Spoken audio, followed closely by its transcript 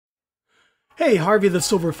Hey, Harvey the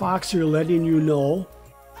Silver Fox here, letting you know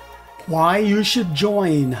why you should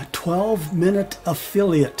join 12-Minute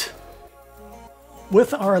Affiliate.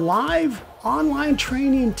 With our live online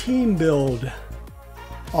training team build,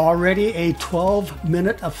 already a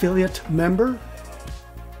 12-Minute Affiliate member?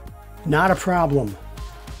 Not a problem.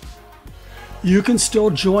 You can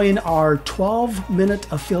still join our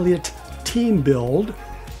 12-Minute Affiliate team build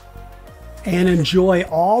and enjoy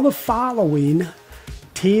all the following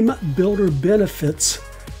team builder benefits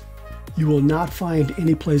you will not find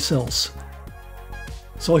anyplace else.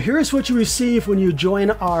 So here's what you receive when you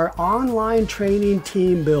join our online training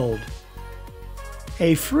team build.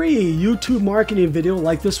 A free YouTube marketing video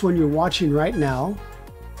like this one you're watching right now,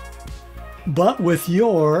 but with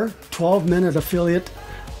your 12-minute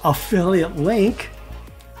affiliate link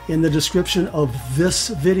in the description of this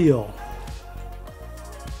video.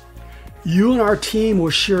 You and our team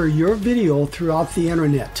will share your video throughout the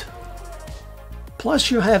internet.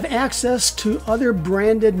 Plus, you'll have access to other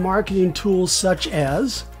branded marketing tools such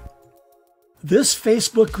as this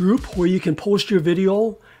Facebook group where you can post your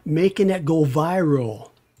video, making it go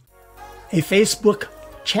viral. A Facebook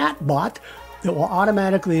chat bot that will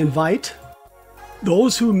automatically invite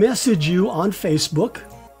those who message you on Facebook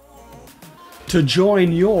to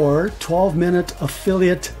join your 12-minute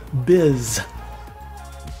affiliate biz.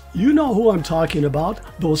 You know who I'm talking about,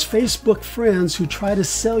 those Facebook friends who try to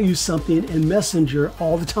sell you something in Messenger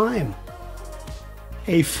all the time.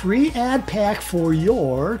 A free AdPack for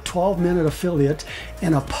your 12-minute affiliate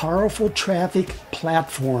and a powerful traffic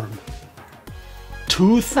platform.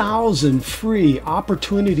 2,000 free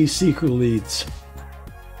opportunity seeker leads.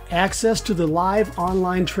 Access to the live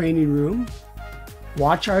online training room.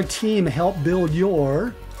 Watch our team help build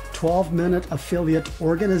your 12-minute affiliate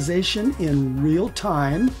organization in real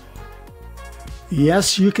time.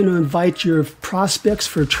 Yes, you can invite your prospects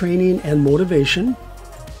for training and motivation.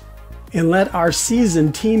 And let our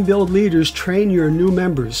seasoned team build leaders train your new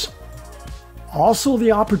members. Also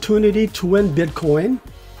the opportunity to win Bitcoin.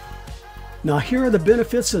 Now here are the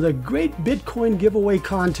benefits of the great Bitcoin giveaway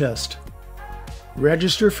contest.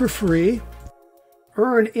 Register for free.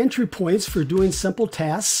 Earn entry points for doing simple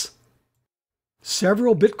tasks.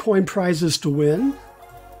 Several Bitcoin prizes to win.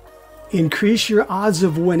 Increase your odds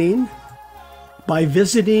of winning by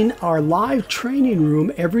visiting our live training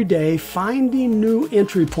room every day, finding new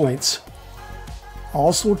entry points.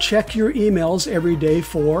 Also check your emails every day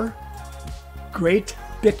for great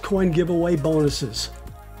Bitcoin giveaway bonuses.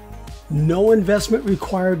 No investment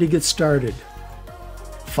required to get started.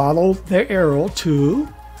 Follow the arrow to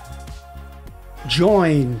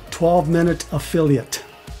join 12-minute affiliate.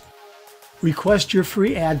 Request your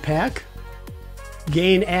free AdPack.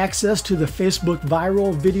 Gain access to the Facebook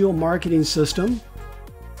viral video marketing system.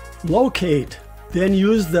 Locate, then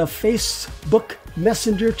use the Facebook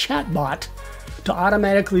Messenger chatbot to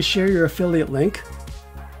automatically share your affiliate link.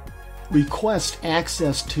 Request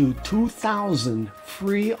access to 2,000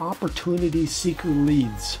 free opportunity seeker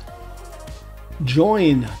leads.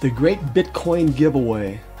 Join the great Bitcoin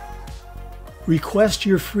giveaway. Request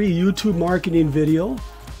your free YouTube marketing video.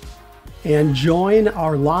 And join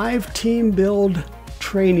our live team build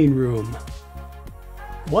training room.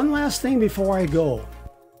 One last thing before I go.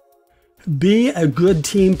 Be a good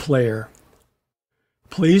team player.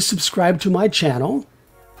 Please subscribe to my channel.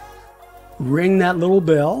 Ring that little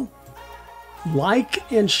bell.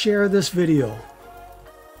 Like and share this video.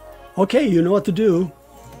 Okay, you know what to do.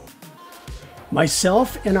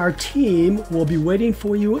 Myself and our team will be waiting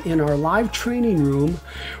for you in our live training room,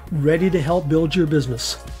 ready to help build your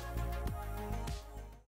business.